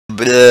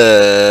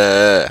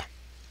Blah.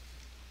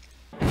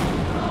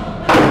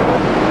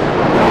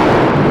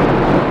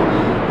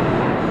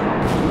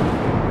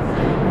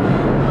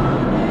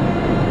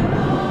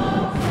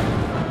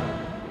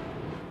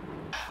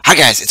 Hi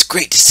guys, it's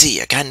great to see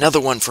you. I got another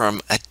one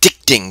from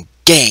Addicting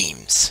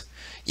Games.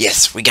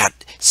 Yes, we got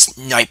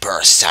Sniper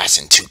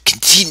Assassin 2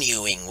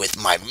 continuing with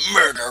my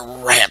murder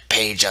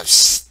rampage of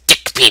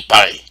stick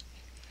people.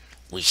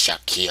 We shall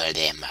kill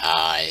them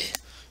all.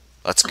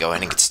 Let's go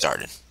ahead and get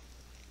started.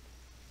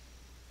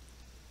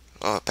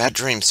 Oh, bad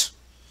dreams.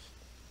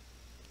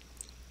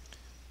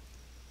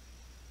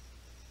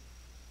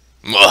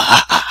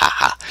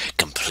 Mwahaha!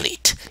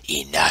 Complete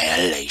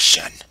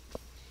annihilation.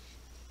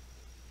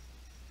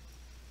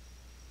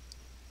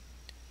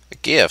 A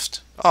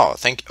gift? Oh,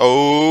 thank you.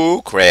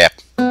 Oh,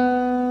 crap.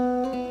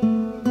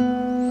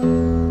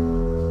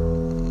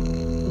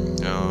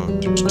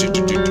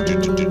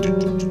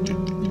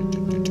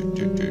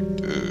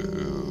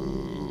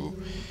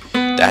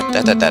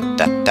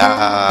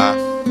 Da.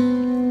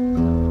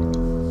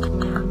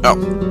 Oh,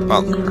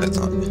 well,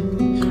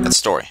 that's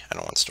story. I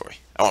don't want story.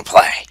 I want to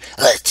play.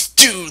 Let's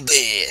do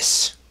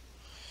this.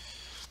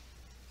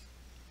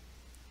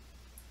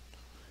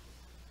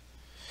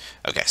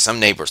 Okay, some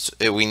neighbors.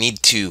 We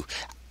need to.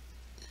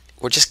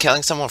 We're just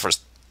killing someone for.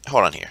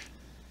 Hold on here.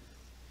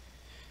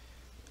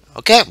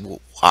 Okay,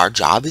 well, our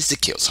job is to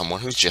kill someone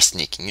who's just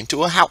sneaking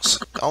into a house.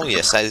 Oh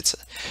yes, it's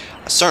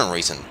a certain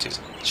reason to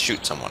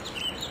shoot someone.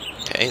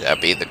 Okay,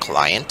 that'd be the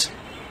client.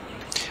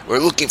 We're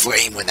looking for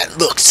anyone that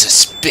looks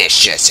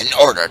suspicious in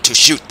order to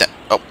shoot them.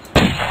 Oh,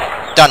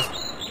 done.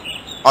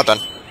 All done.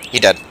 He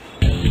dead.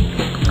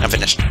 I'm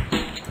finished.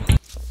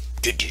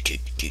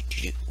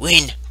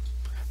 Win.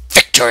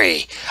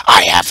 Victory!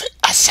 I have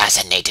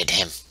assassinated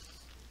him.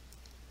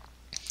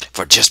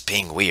 For just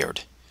being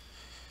weird.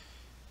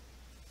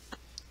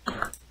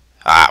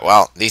 Ah,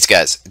 well, these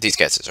guys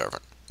deserve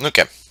it.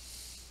 Okay.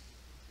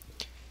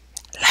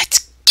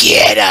 Let's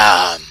get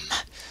 'em.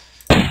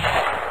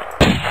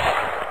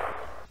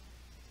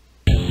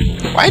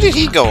 Why did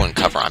he go and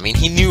cover? I mean,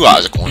 he knew I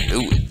was going to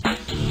do it.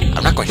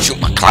 I'm not going to shoot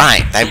my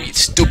client. That'd be a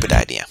stupid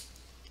idea.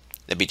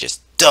 That'd be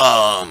just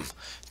dumb.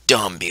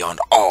 Dumb beyond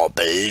all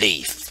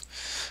belief.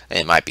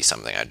 It might be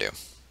something I do.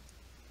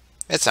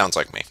 It sounds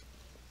like me.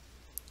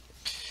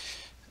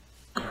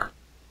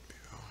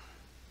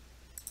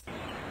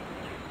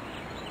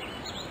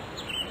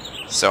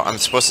 So I'm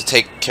supposed to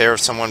take care of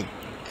someone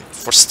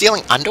for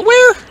stealing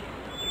underwear?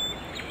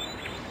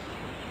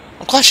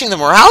 I'm questioning the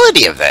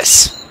morality of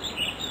this.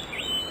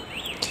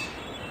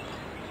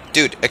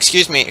 Dude,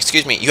 excuse me,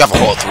 you have a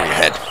hole through your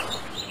head.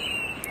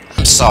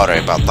 I'm sorry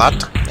about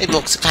that. It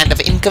looks kind of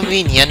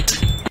inconvenient.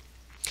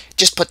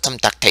 Just put some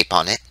duct tape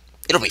on it.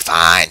 It'll be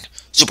fine.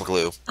 Super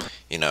glue,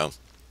 you know.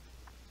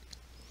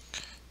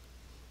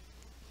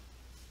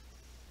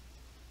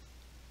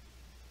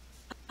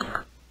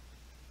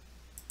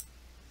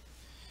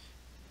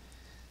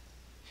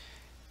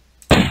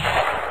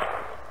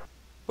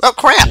 Well,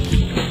 crap.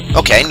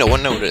 Okay, no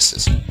one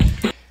notices.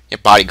 Your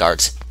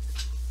bodyguards.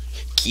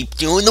 Keep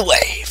doing the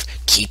wave.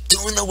 Keep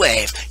doing the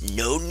wave.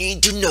 No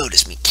need to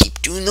notice me.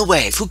 Keep doing the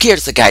wave. Who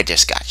cares the guy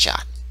just got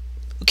shot?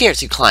 Who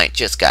cares your client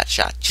just got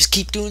shot? Just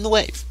keep doing the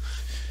wave.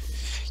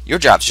 Your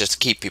job's just to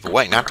keep people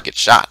away, not to get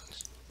shot.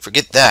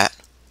 Forget that.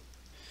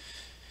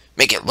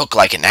 Make it look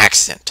like an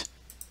accident.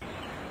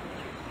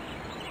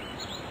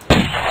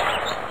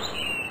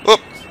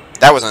 Whoop.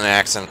 That wasn't an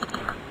accident.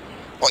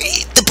 Well,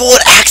 the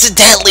bullet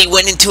accidentally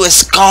went into his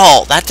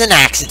skull. That's an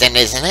accident,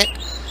 isn't it?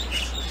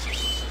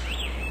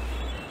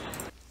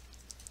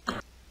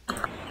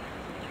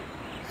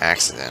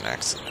 Accident.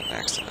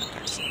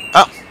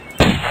 Oh!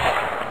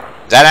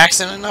 Is that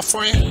accident enough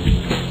for you?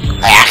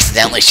 I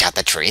accidentally shot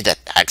the tree that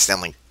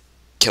accidentally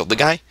killed the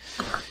guy.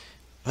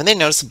 When they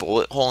notice the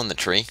bullet hole in the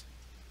tree?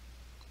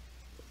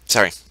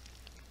 Sorry.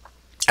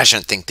 I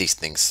shouldn't think these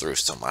things through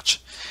so much.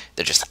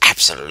 They're just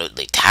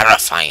absolutely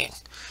terrifying.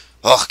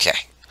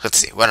 Okay. Let's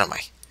see. What am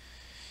I?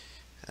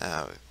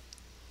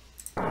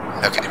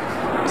 Okay.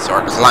 So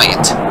our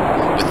client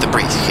with the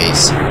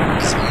briefcase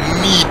is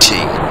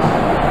meeting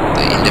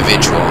the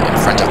individual in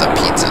front of the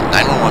pizza.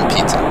 911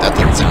 pizza. That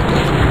doesn't sound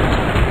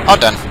good. All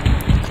done.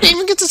 I didn't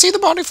even get to see the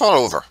body fall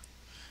over.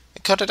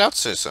 They cut it out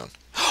so soon.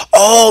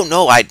 Oh,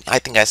 no. I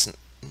think I...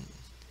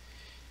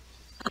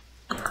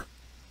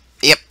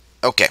 Yep.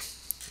 Okay.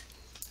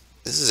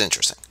 This is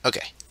interesting.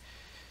 Okay.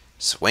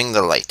 Swing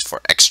the light for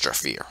extra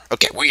fear.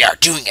 Okay, we are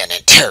doing an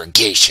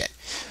interrogation.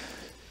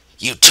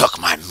 You took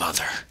my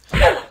mother.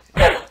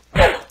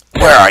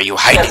 Where are you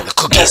hiding the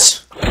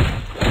cookies?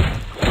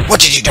 What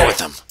did you do with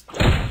them?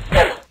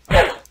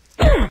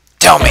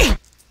 Tell me.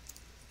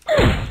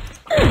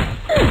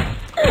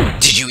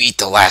 Did you eat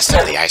the last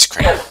of the ice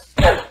cream?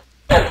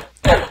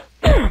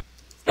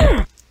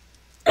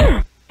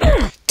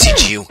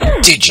 Did you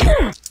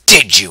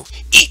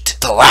eat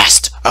the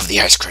last of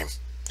the ice cream?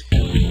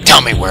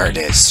 Tell me where it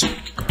is.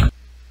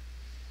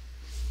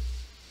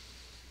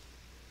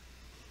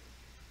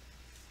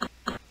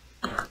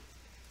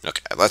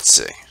 Okay, let's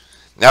see.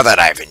 Now that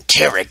I've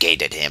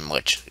interrogated him,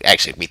 which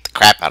actually beat the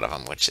crap out of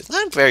him, which is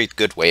not a very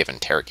good way of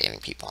interrogating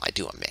people, I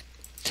do admit.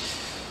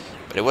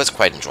 But it was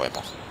quite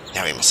enjoyable.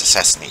 Now we must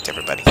assassinate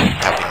everybody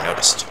without being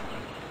noticed.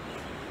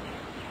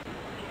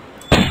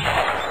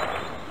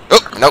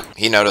 Oh, nope,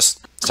 he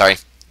noticed. Sorry.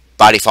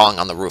 Body falling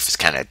on the roof is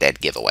kind of a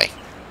dead giveaway.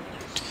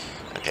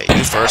 Okay,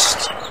 you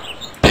first,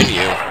 then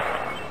you,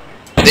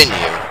 then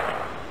you,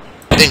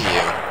 then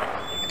you,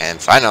 and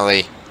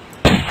finally,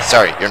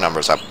 sorry, your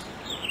number's up.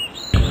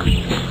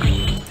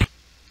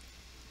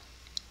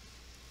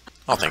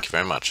 Oh, thank you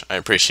very much. I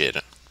appreciate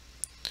it.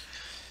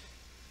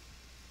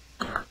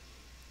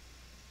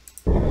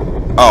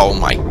 Oh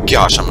my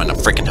gosh, I'm in a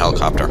freaking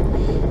helicopter.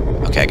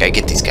 Okay, I gotta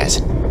get these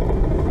guys.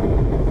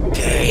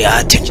 Pay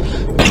attention.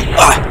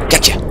 Ah,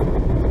 gotcha.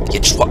 You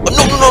just no, no,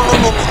 no, no, no,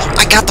 no.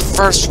 I got the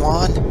first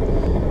one.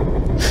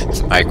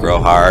 Micro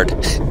hard.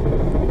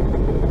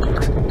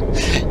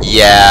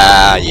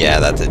 Yeah,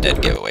 that's a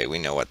dead giveaway. We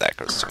know what that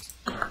goes to.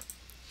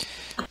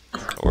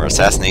 Or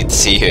assassinate the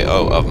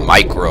CEO of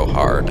Micro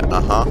Hard.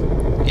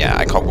 Yeah,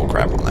 I call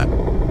bullcrap on that.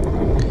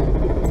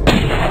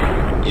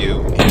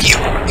 You,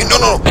 no,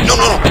 no, no, no,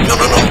 no, no, no,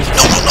 no,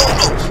 no, no, no,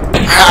 no.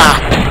 Ah!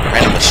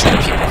 Randomly shoot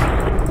people.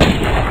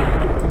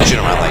 Shoot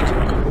him I like.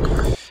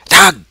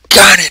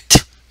 Doggone it!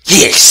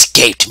 He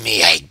escaped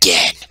me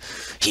again.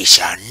 He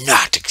shall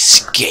not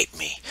escape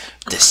me.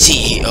 The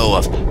CEO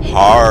of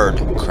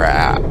Hard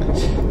Crap,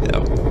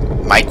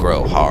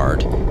 Micro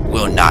Hard,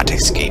 will not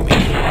escape me.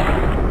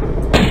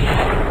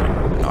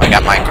 No, I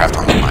got Minecraft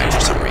on my mind for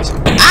some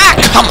reason. Ah,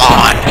 come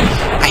on!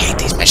 I hate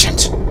these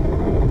missions.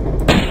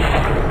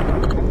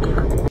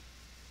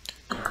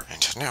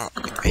 Now,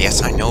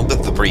 yes, I know,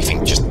 but the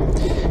briefing, just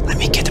let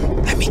me get him,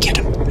 let me get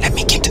him, let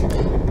me get him.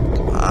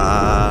 Come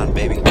on,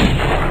 baby.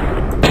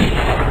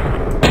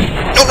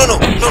 No, no, no, no,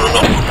 no, no,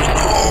 no, no,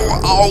 no.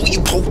 Oh, you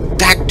pulled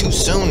back too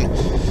soon.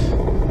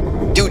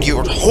 Dude,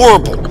 you're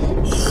horrible,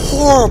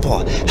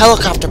 horrible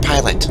helicopter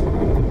pilot.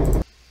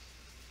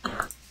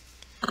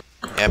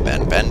 Yeah,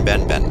 Ben,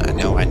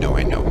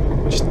 I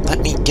know. Just let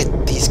me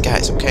get these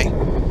guys, okay?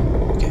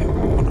 Okay,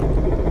 hold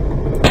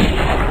on.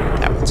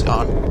 That one's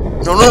gone.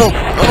 No, no, no,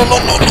 no, no, no,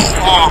 no, no.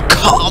 Oh,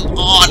 come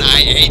on.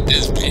 I hate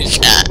this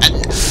mission.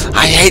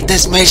 I hate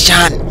this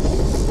mission.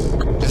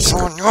 It's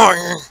so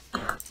annoying.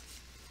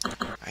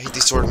 I hate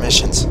these sort of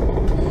missions.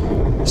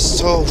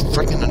 So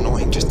freaking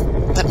annoying. Just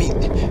let me...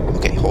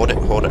 Okay, hold it.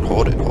 Oh,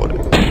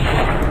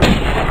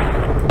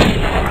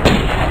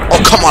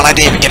 come on. I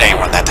didn't even get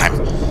anyone that time.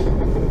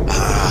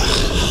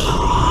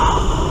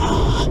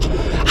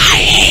 I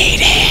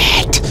hate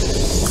it.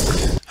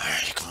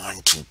 I'm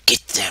going to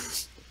get them.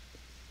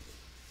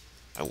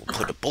 I will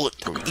put a bullet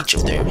through each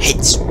of their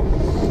heads.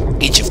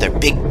 Each of their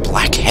big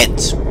black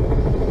heads.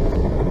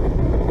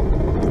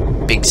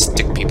 Big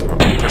stick people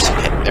person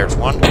head. There's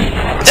one.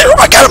 There!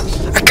 I got him!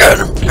 I got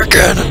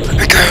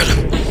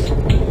him!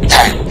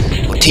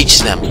 There! We'll teach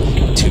them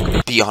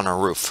to be on a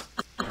roof.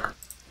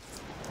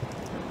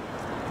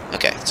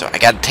 Okay, so I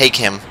gotta take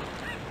him.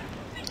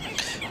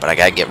 But I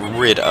gotta get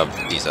rid of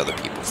these other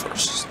people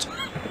first.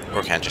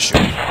 Or can I just shoot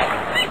him?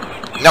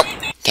 Nope!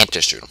 Can't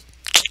just shoot him.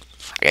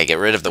 I gotta get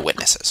rid of the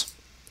witnesses.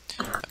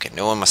 Okay,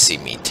 no one must see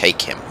me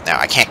take him. Now,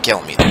 I can't kill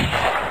him either.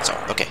 So,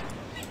 okay.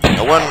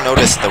 No one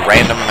noticed the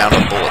random amount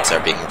of bullets that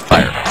are being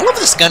fired. I love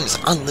this gun. It's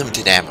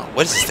unlimited ammo.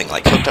 What is this thing,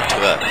 like hooked up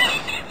to a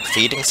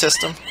feeding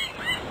system?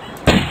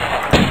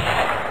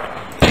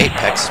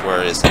 Apex is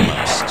where it is the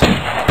most.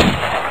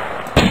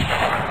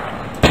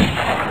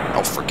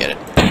 Oh, forget it.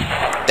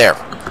 There.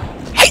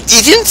 Hey,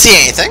 you didn't see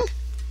anything!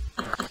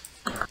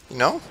 You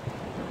know?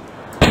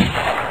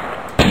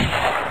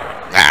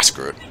 Ah,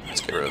 screw it.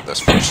 Let's get rid of this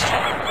first.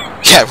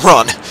 Yeah,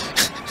 run!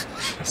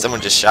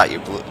 Someone just shot you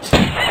blue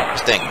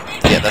thing.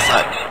 Yeah, that's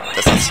not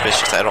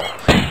suspicious at all.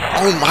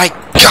 Oh my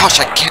gosh,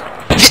 I can't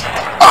hit!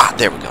 Ah,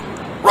 there we go.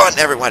 Run,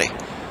 everybody!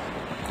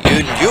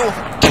 You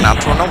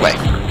cannot run away.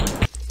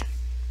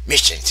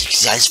 Mission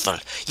successful.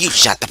 You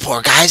shot the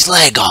poor guy's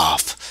leg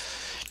off.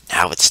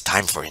 Now it's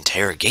time for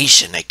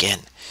interrogation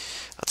again.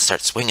 Let's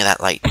start swinging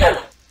that light.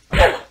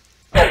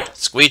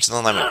 Squeeze the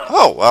lemon.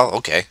 Oh, well,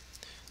 okay.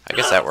 I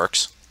guess that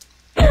works.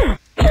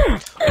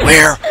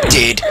 Where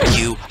did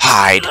you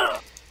hide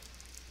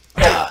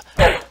the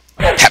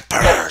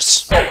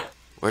peppers?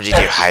 Where did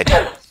you hide?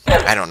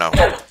 I don't know.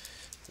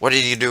 What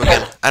did you do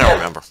again? I don't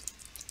remember.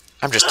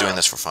 I'm just doing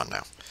this for fun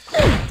now.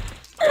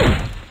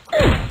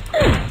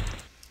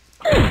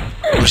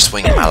 I'm just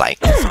swinging my light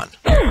for fun.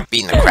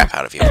 Beating the crap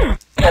out of you.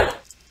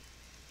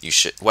 You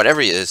should...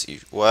 Whatever it is,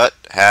 what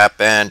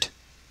happened?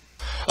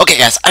 Okay,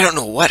 guys, I don't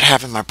know what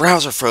happened. My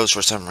browser froze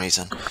for some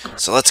reason.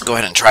 So let's go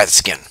ahead and try this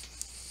again.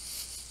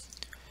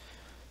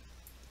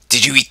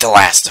 Did you eat the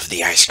last of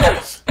the ice cream?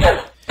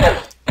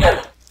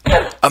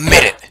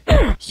 Admit it.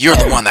 You're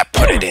the one that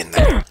put it in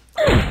there.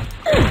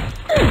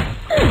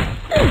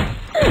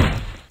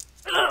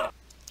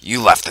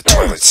 You left the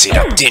toilet seat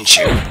up, didn't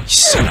you? You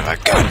son of a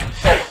gun.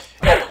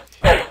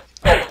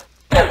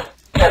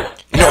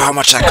 You know how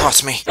much that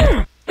cost me?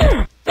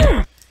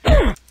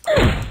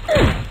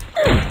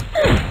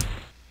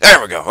 There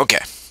we go,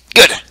 okay.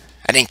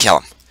 I didn't kill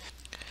him.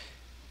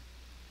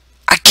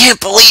 I can't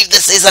believe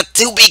this is a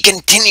to be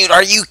continued.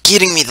 Are you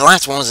kidding me? The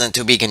last one wasn't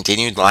to be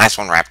continued. The last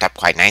one wrapped up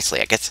quite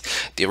nicely. I guess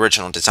the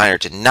original designer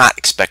did not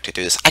expect to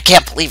do this. I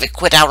can't believe it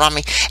quit out on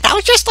me. And I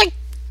was just like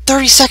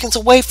 30 seconds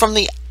away from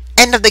the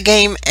end of the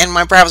game, and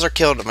my browser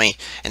killed me.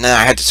 And then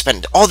I had to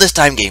spend all this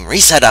time getting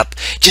reset up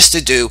just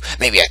to do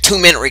maybe a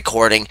 2-minute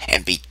recording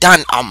and be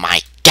done. Oh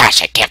my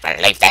gosh, I can't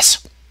believe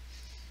this.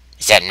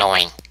 It's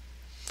annoying.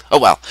 Oh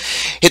well.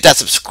 Hit that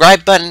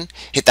subscribe button.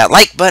 Hit that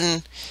like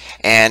button.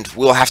 And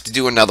we'll have to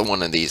do another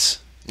one of these,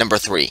 number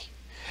 3.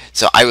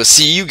 So I will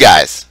see you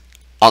guys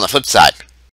on the flip side.